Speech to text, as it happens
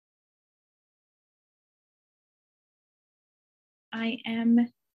I am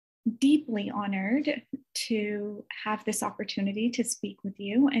deeply honored to have this opportunity to speak with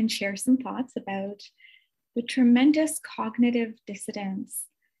you and share some thoughts about the tremendous cognitive dissidence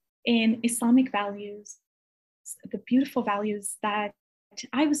in Islamic values, the beautiful values that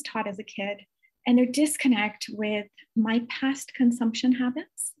I was taught as a kid, and their disconnect with my past consumption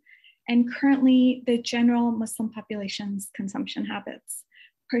habits and currently the general Muslim population's consumption habits,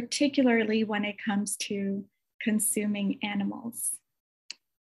 particularly when it comes to consuming animals.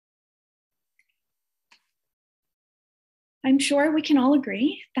 I'm sure we can all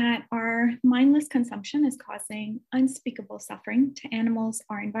agree that our mindless consumption is causing unspeakable suffering to animals,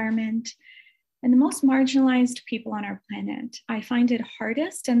 our environment, and the most marginalized people on our planet. I find it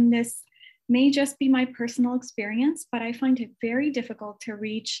hardest, and this may just be my personal experience, but I find it very difficult to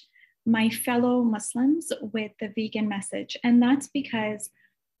reach my fellow Muslims with the vegan message. And that's because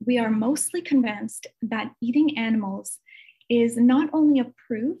we are mostly convinced that eating animals is not only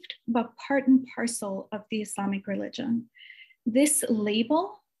approved, but part and parcel of the Islamic religion. This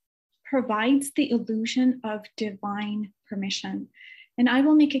label provides the illusion of divine permission. And I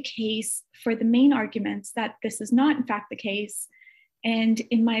will make a case for the main arguments that this is not in fact the case. And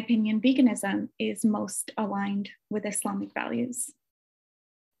in my opinion, veganism is most aligned with Islamic values.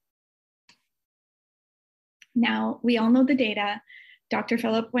 Now, we all know the data. Dr.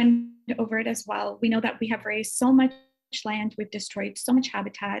 Philip went over it as well. We know that we have raised so much land, we've destroyed so much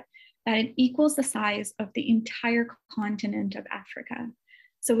habitat, that it equals the size of the entire continent of Africa.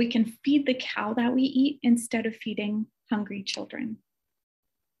 So we can feed the cow that we eat instead of feeding hungry children.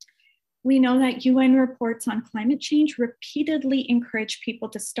 We know that UN reports on climate change repeatedly encourage people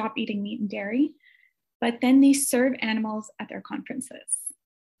to stop eating meat and dairy, but then they serve animals at their conferences.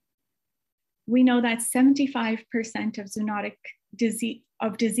 We know that 75%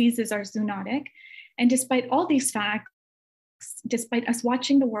 of diseases are zoonotic, and despite all these facts, despite us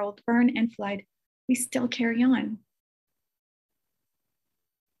watching the world burn and flood, we still carry on.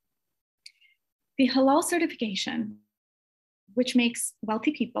 The halal certification, which makes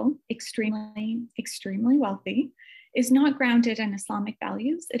wealthy people extremely, extremely wealthy, is not grounded in Islamic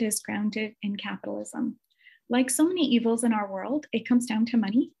values. It is grounded in capitalism. Like so many evils in our world, it comes down to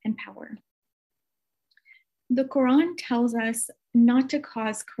money and power. The Quran tells us not to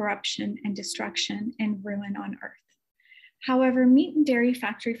cause corruption and destruction and ruin on earth. However, meat and dairy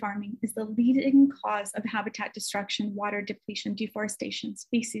factory farming is the leading cause of habitat destruction, water depletion, deforestation,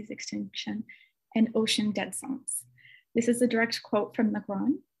 species extinction, and ocean dead zones. This is a direct quote from the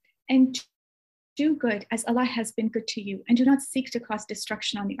Quran. And do good as Allah has been good to you, and do not seek to cause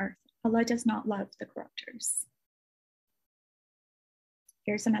destruction on the earth. Allah does not love the corruptors.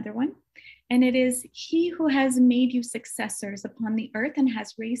 Here's another one. And it is He who has made you successors upon the earth and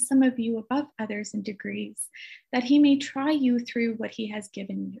has raised some of you above others in degrees, that He may try you through what He has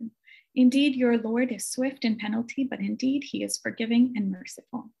given you. Indeed, your Lord is swift in penalty, but indeed He is forgiving and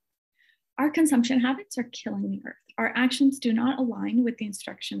merciful. Our consumption habits are killing the earth. Our actions do not align with the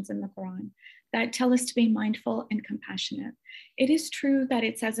instructions in the Quran that tell us to be mindful and compassionate. It is true that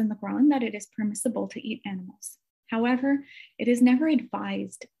it says in the Quran that it is permissible to eat animals. However, it is never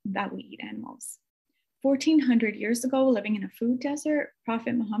advised that we eat animals. 1400 years ago, living in a food desert,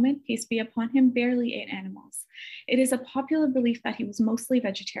 Prophet Muhammad, peace be upon him, barely ate animals. It is a popular belief that he was mostly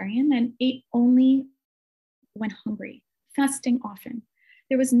vegetarian and ate only when hungry, fasting often.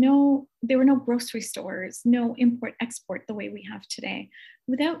 There were no grocery stores, no import-export the way we have today.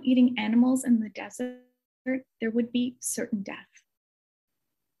 Without eating animals in the desert, there would be certain death.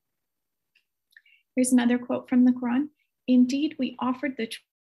 Here's another quote from the Quran. Indeed, we offered the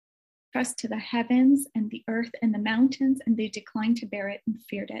trust to the heavens and the earth and the mountains, and they declined to bear it and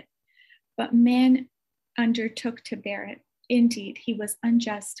feared it. But man undertook to bear it. Indeed, he was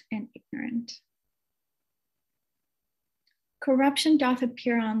unjust and ignorant. Corruption doth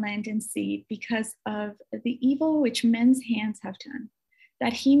appear on land and sea because of the evil which men's hands have done,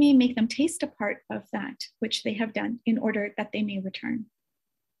 that he may make them taste a part of that which they have done in order that they may return.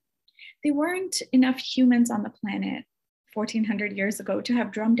 There weren't enough humans on the planet 1400 years ago to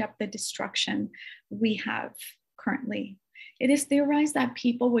have drummed up the destruction we have currently. It is theorized that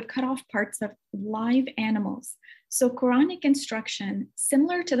people would cut off parts of live animals. So Quranic instruction,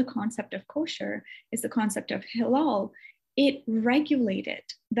 similar to the concept of kosher, is the concept of halal. It regulated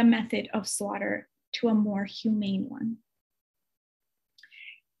the method of slaughter to a more humane one.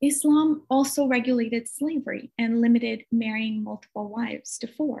 Islam also regulated slavery and limited marrying multiple wives to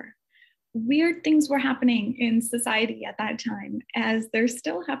 4. Weird things were happening in society at that time, as they're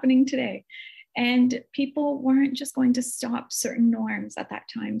still happening today. And people weren't just going to stop certain norms at that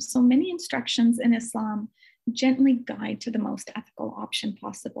time. So many instructions in Islam gently guide to the most ethical option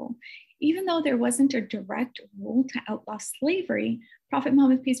possible. Even though there wasn't a direct rule to outlaw slavery, Prophet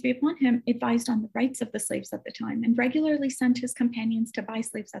Muhammad, peace be upon him, advised on the rights of the slaves at the time and regularly sent his companions to buy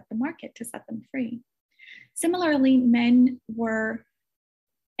slaves at the market to set them free. Similarly, men were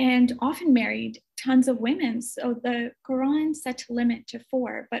and often married tons of women. So the Quran set a limit to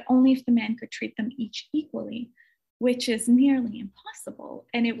 4, but only if the man could treat them each equally, which is nearly impossible.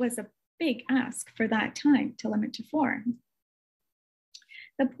 And it was a big ask for that time to limit to 4.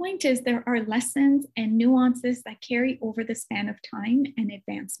 The point is there are lessons and nuances that carry over the span of time and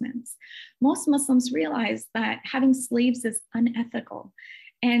advancements. Most Muslims realize that having slaves is unethical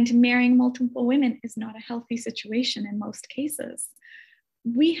and marrying multiple women is not a healthy situation in most cases.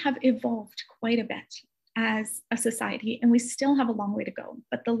 We have evolved quite a bit as a society, and we still have a long way to go,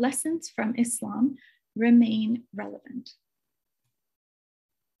 but the lessons from Islam remain relevant.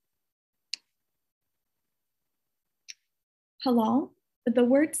 Halal, the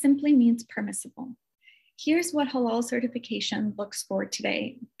word simply means permissible. Here's what halal certification looks for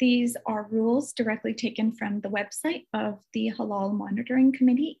today. These are rules directly taken from the website of the Halal Monitoring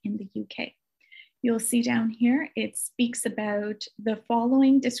Committee in the UK. You'll see down here, it speaks about the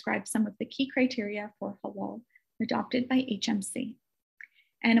following, describes some of the key criteria for halal adopted by HMC.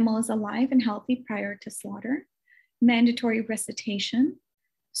 Animal is alive and healthy prior to slaughter, mandatory recitation,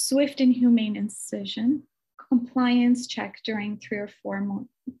 swift and humane incision, compliance check during three or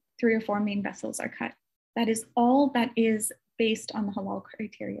four main vessels are cut. That is all that is based on the halal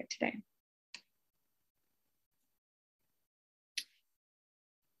criteria today.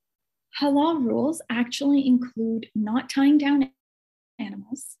 Halal rules actually include not tying down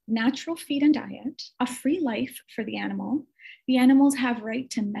animals, natural feed and diet, a free life for the animal. The animals have right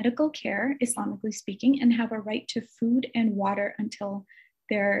to medical care, Islamically speaking, and have a right to food and water until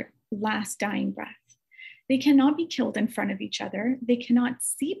their last dying breath. They cannot be killed in front of each other. They cannot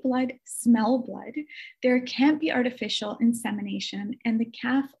see blood, smell blood. There can't be artificial insemination, and the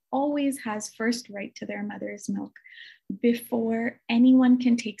calf always has first right to their mother's milk before anyone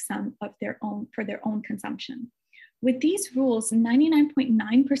can take some of their own for their own consumption. With these rules,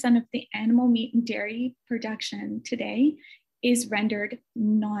 99.9% of the animal meat and dairy production today is rendered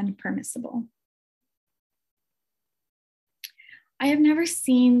non-permissible. I have never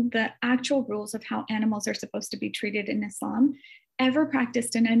seen the actual rules of how animals are supposed to be treated in Islam ever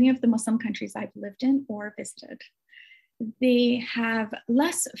practiced in any of the Muslim countries I've lived in or visited. They have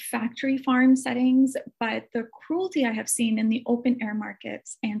less factory farm settings, but the cruelty I have seen in the open air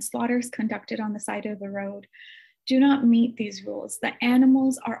markets and slaughters conducted on the side of the road do not meet these rules. The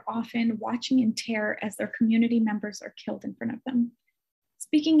animals are often watching in terror as their community members are killed in front of them.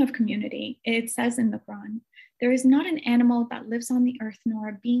 Speaking of community, it says in the Quran, there is not an animal that lives on the earth nor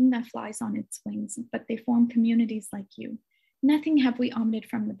a being that flies on its wings, but they form communities like you. Nothing have we omitted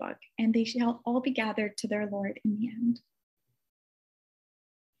from the book, and they shall all be gathered to their Lord in the end.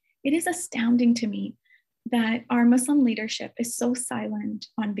 It is astounding to me that our Muslim leadership is so silent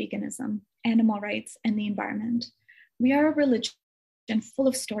on veganism, animal rights, and the environment. We are a religion full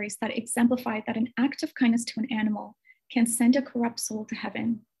of stories that exemplify that an act of kindness to an animal can send a corrupt soul to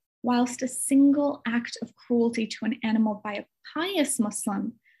heaven, whilst a single act of cruelty to an animal by a pious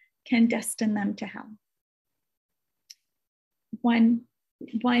Muslim can destine them to hell. One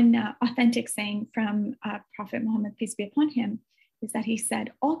authentic saying from Prophet Muhammad, peace be upon him, is that he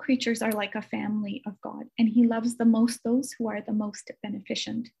said, all creatures are like a family of God, and he loves the most those who are the most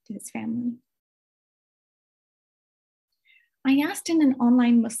beneficent to his family. I asked in an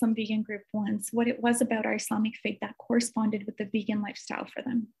online Muslim vegan group once what it was about our Islamic faith that corresponded with the vegan lifestyle for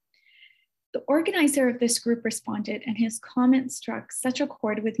them. The organizer of this group responded, and his comment struck such a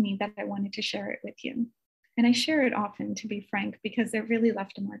chord with me that I wanted to share it with you. And I share it often, to be frank, because it really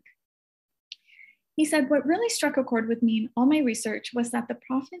left a mark. He said, what really struck a chord with me in all my research was that the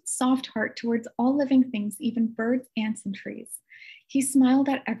Prophet's soft heart towards all living things, even birds, ants, and trees. He smiled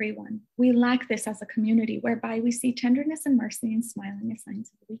at everyone. We lack this as a community, whereby we see tenderness and mercy and smiling as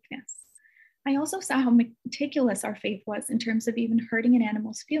signs of weakness. I also saw how meticulous our faith was in terms of even hurting an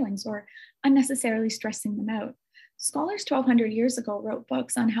animal's feelings or unnecessarily stressing them out. Scholars 1,200 years ago wrote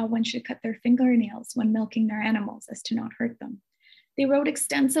books on how one should cut their fingernails when milking their animals as to not hurt them. They wrote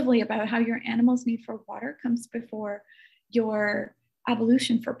extensively about how your animal's need for water comes before your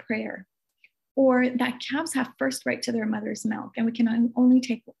ablution for prayer, or that calves have first right to their mother's milk, and we can only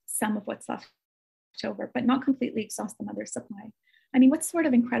take some of what's left over, but not completely exhaust the mother's supply. I mean, what sort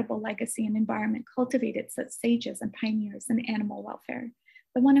of incredible legacy and environment cultivated such sages and pioneers in animal welfare?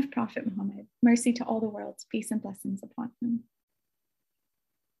 The one of Prophet Muhammad, mercy to all the worlds, peace and blessings upon him.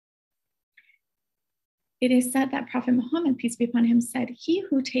 It is said that Prophet Muhammad, peace be upon him, said, "He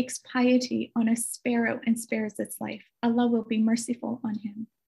who takes piety on a sparrow and spares its life, Allah will be merciful on him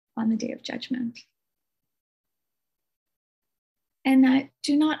on the day of judgment." And that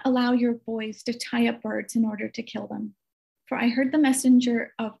do not allow your boys to tie up birds in order to kill them. For I heard the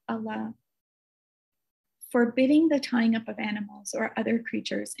messenger of Allah forbidding the tying up of animals or other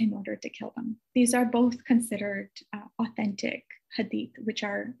creatures in order to kill them. These are both considered authentic hadith, which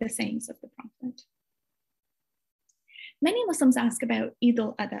are the sayings of the Prophet. Many Muslims ask about Eid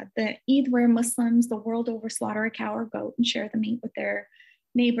al-Adha, the Eid where Muslims the world over slaughter a cow or goat and share the meat with their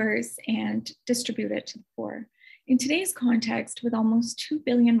neighbors and distribute it to the poor. In today's context, with almost 2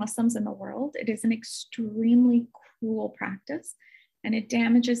 billion Muslims in the world, it is an extremely cruel practice, and it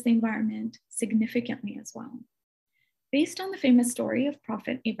damages the environment significantly as well. Based on the famous story of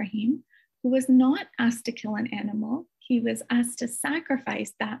Prophet Ibrahim, who was not asked to kill an animal, he was asked to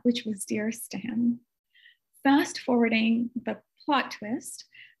sacrifice that which was dearest to him. Fast forwarding the plot twist,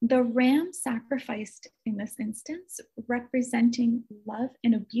 the ram sacrificed in this instance, representing love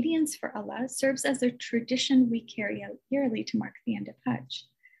and obedience for Allah, serves as a tradition we carry out yearly to mark the end of Hajj.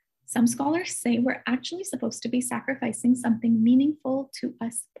 Some scholars say we're actually supposed to be sacrificing something meaningful to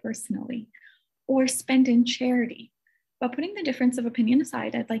us personally or spend in charity. But putting the difference of opinion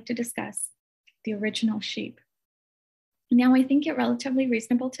aside, I'd like to discuss the original sheep. Now, I think it relatively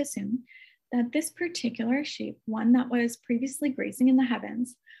reasonable to assume that this particular sheep, one that was previously grazing in the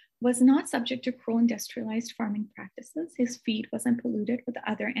heavens, was not subject to cruel industrialized farming practices. His feed wasn't polluted with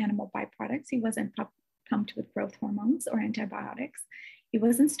other animal byproducts. He wasn't pumped with growth hormones or antibiotics. He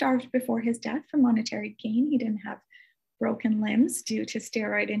wasn't starved before his death for monetary gain. He didn't have broken limbs due to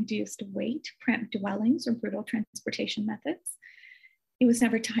steroid-induced weight, cramped dwellings, or brutal transportation methods. He was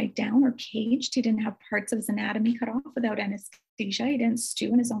never tied down or caged. He didn't have parts of his anatomy cut off without anesthesia. He didn't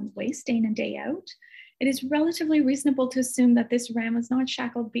stew in his own waste day in and day out. It is relatively reasonable to assume that this ram was not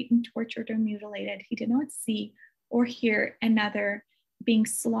shackled, beaten, tortured, or mutilated. He did not see or hear another being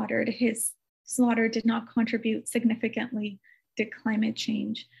slaughtered. His slaughter did not contribute significantly to climate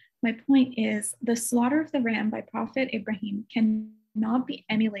change. My point is, the slaughter of the ram by Prophet Ibrahim cannot be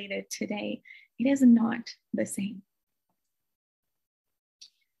emulated today. It is not the same.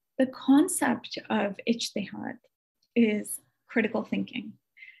 The concept of ijtihad is critical thinking.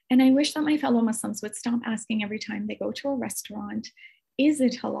 And I wish that my fellow Muslims would stop asking every time they go to a restaurant, is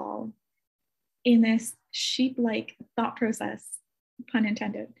it halal? In this sheep-like thought process, pun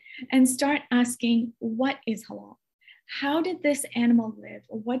intended, and start asking, what is halal? How did this animal live?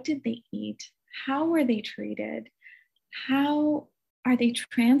 What did they eat? How were they treated? How are they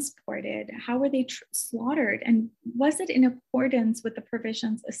transported? How were they slaughtered? And was it in accordance with the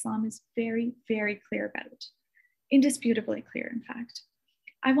provisions Islam is very, very clear about? Indisputably clear, in fact.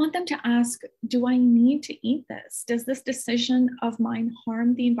 I want them to ask, do I need to eat this? Does this decision of mine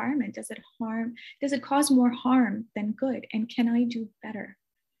harm the environment? Does it cause more harm than good? And can I do better?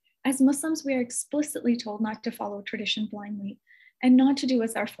 As Muslims, we are explicitly told not to follow tradition blindly and not to do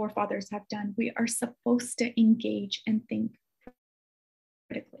as our forefathers have done. We are supposed to engage and think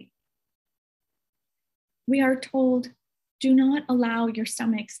critically. We are told, do not allow your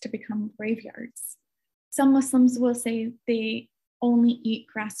stomachs to become graveyards. Some Muslims will say they only eat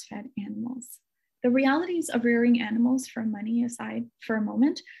grass-fed animals. The realities of rearing animals for money aside for a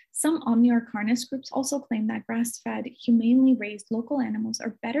moment, some Omni or Carnist groups also claim that grass-fed, humanely raised local animals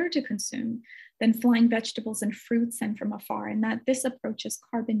are better to consume than flying vegetables and fruits sent from afar, and that this approach is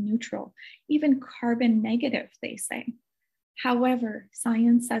carbon neutral, even carbon negative, they say. However,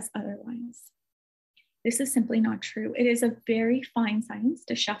 science says otherwise. This is simply not true. It is a very fine science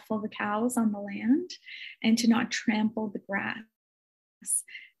to shuffle the cows on the land and to not trample the grass.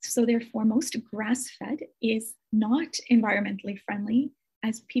 So therefore, most grass-fed is not environmentally friendly,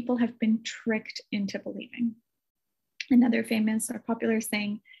 as people have been tricked into believing. Another famous or popular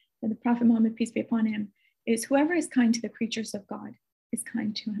saying that the Prophet Muhammad, peace be upon him, is whoever is kind to the creatures of God is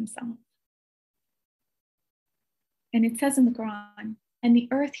kind to himself. And it says in the Quran, and the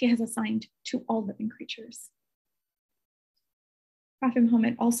earth he has assigned to all living creatures. Prophet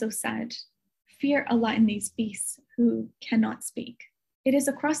Muhammad also said, fear Allah in these beasts who cannot speak. It is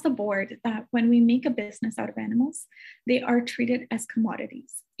across the board that when we make a business out of animals, they are treated as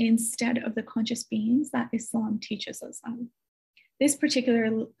commodities instead of the conscious beings that Islam teaches us of. This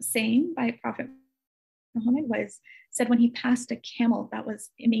particular saying by Prophet Muhammad was said when he passed a camel that was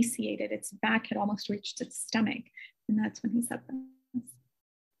emaciated, its back had almost reached its stomach, and that's when he said this.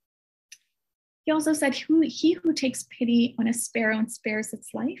 He also said, he who takes pity on a sparrow and spares its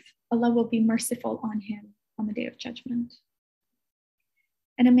life, Allah will be merciful on him on the day of judgment.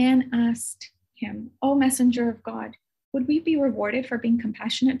 And a man asked him, "O messenger of God, would we be rewarded for being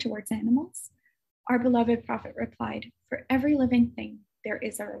compassionate towards animals?" Our beloved prophet replied, "For every living thing, there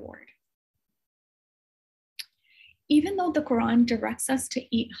is a reward." Even though the Quran directs us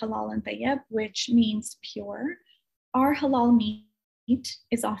to eat halal and tayyib, which means pure, our halal meat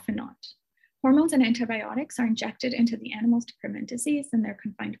is often not. Hormones and antibiotics are injected into the animals to prevent disease in their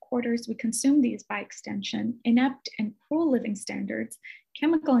confined quarters. We consume these by extension. Inept and cruel living standards,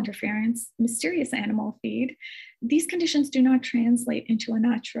 chemical interference, mysterious animal feed. These conditions do not translate into a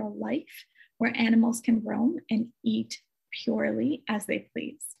natural life where animals can roam and eat purely as they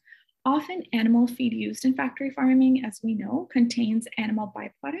please. Often, animal feed used in factory farming, as we know, contains animal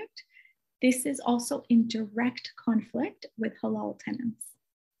byproduct. This is also in direct conflict with halal tenets.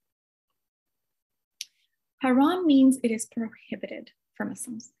 Haram means it is prohibited for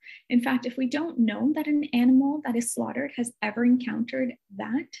Muslims. In fact, if we don't know that an animal that is slaughtered has ever encountered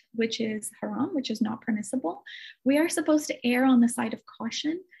that which is haram, which is not permissible, we are supposed to err on the side of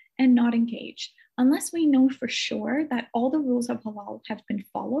caution and not engage. Unless we know for sure that all the rules of halal have been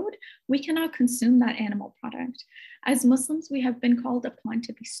followed, we cannot consume that animal product. As Muslims, we have been called upon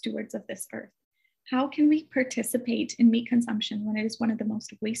to be stewards of this earth. How can we participate in meat consumption when it is one of the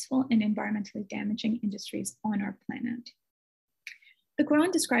most wasteful and environmentally damaging industries on our planet? The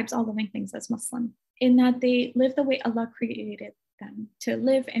Quran describes all living things as Muslim, in that they live the way Allah created them, to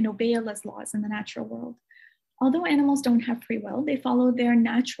live and obey Allah's laws in the natural world. Although animals don't have free will, they follow their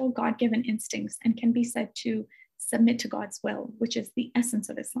natural God-given instincts and can be said to submit to God's will, which is the essence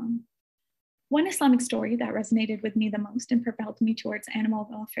of Islam. One Islamic story that resonated with me the most and propelled me towards animal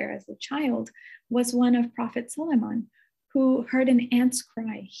welfare as a child was one of Prophet Solomon, who heard an ant's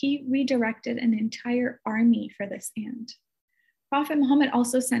cry. He redirected an entire army for this ant. Prophet Muhammad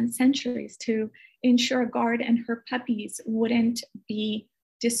also sent sentries to ensure a guard and her puppies wouldn't be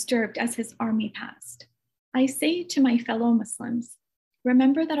disturbed as his army passed. I say to my fellow Muslims,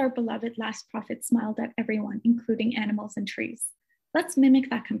 remember that our beloved last prophet smiled at everyone, including animals and trees. Let's mimic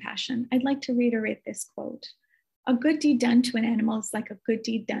that compassion. I'd like to reiterate this quote. A good deed done to an animal is like a good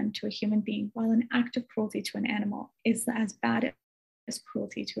deed done to a human being, while an act of cruelty to an animal is as bad as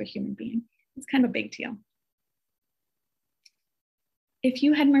cruelty to a human being. It's kind of a big deal. If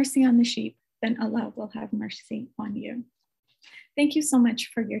you had mercy on the sheep, then Allah will have mercy on you. Thank you so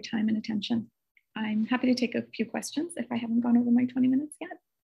much for your time and attention. I'm happy to take a few questions if I haven't gone over my 20 minutes yet.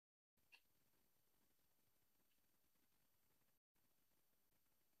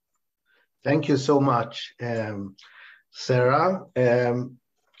 Thank you so much, Zehra.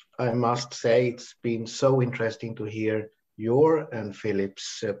 I must say it's been so interesting to hear your and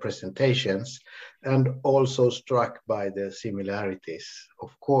Philip's presentations, and also struck by the similarities,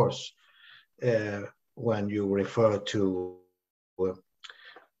 of course, when you refer to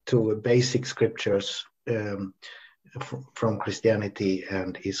basic scriptures from Christianity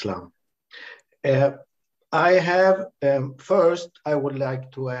and Islam. I have, first, I would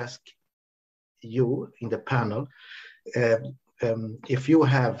like to ask you in the panel, if you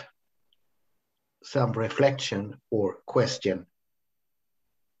have some reflection or question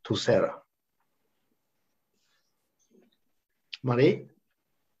to Zehra. Marie?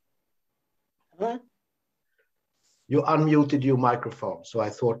 Huh? You unmuted your microphone, so I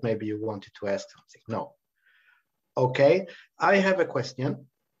thought maybe you wanted to ask something. No. Okay, I have a question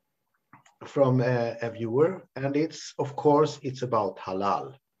from a viewer, and it's, of course, it's about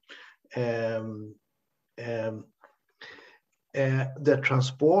halal. The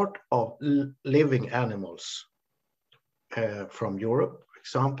transport of living animals from Europe, for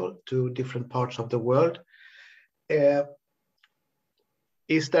example, to different parts of the world.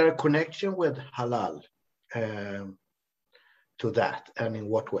 Is there a connection with halal to that, and in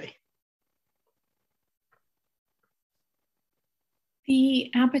what way?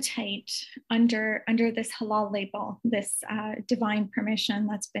 The appetite under this halal label, this divine permission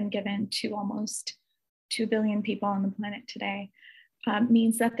that's been given to almost 2 billion people on the planet today,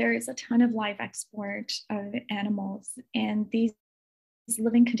 means that there is a ton of live export of animals, and these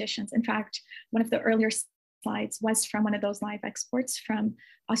living conditions. In fact, one of the earlier slides was from one of those live exports from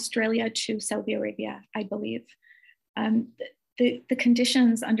Australia to Saudi Arabia, I believe. The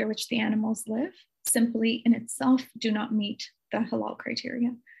conditions under which the animals live simply in itself do not meet the halal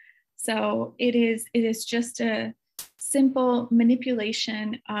criteria. So it is just a simple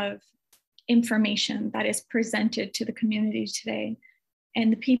manipulation of information that is presented to the community today.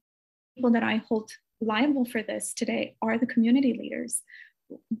 And the people that I hold liable for this today are the community leaders.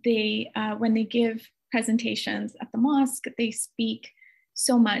 They, when they give presentations at the mosque, they speak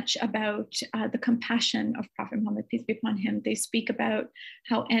so much about the compassion of Prophet Muhammad, peace be upon him. They speak about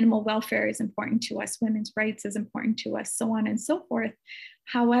how animal welfare is important to us, women's rights is important to us, so on and so forth.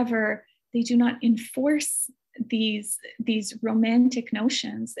 However, they do not enforce these romantic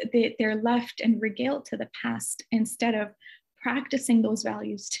notions. They're left and regaled to the past instead of practicing those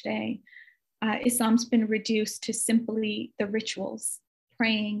values today. Islam's been reduced to simply the rituals,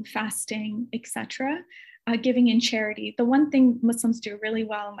 praying, fasting, etc., giving in charity. The one thing Muslims do really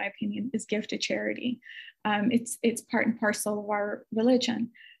well, in my opinion, is give to charity. It's part and parcel of our religion,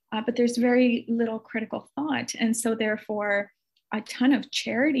 but there's very little critical thought. And so therefore, a ton of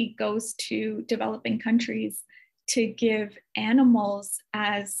charity goes to developing countries to give animals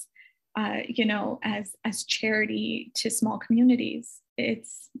as charity to small communities.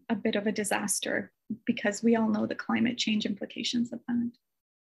 It's a bit of a disaster because we all know the climate change implications of that.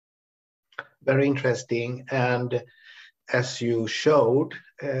 Very interesting. And as you showed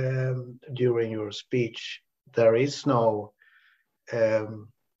during your speech, there's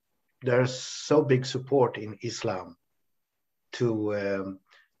so big support in Islam to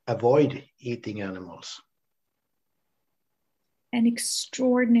avoid eating animals. An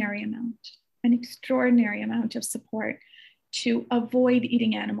extraordinary amount of support to avoid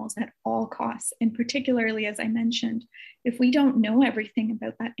eating animals at all costs. And particularly, as I mentioned, if we don't know everything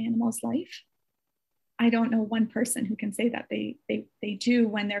about that animal's life, I don't know one person who can say that they do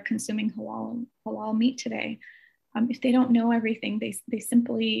when they're consuming halal meat today. If they don't know everything, they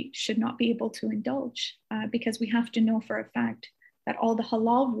simply should not be able to indulge because we have to know for a fact that all the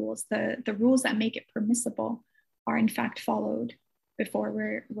halal rules, the rules that make it permissible, are in fact followed before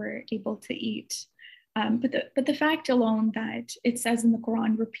we're able to eat. But the fact alone that it says in the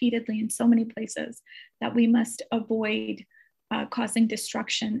Quran repeatedly in so many places that we must avoid causing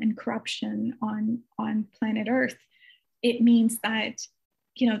destruction and corruption on planet Earth, it means that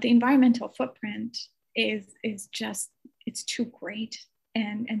the environmental footprint is just, it's too great,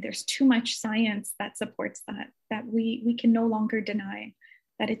 and there's too much science that supports that we can no longer deny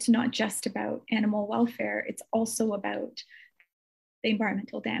that it's not just about animal welfare, it's also about the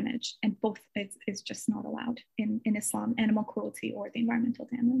environmental damage, and both is just not allowed in Islam, animal cruelty or the environmental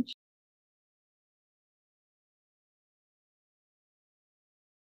damage.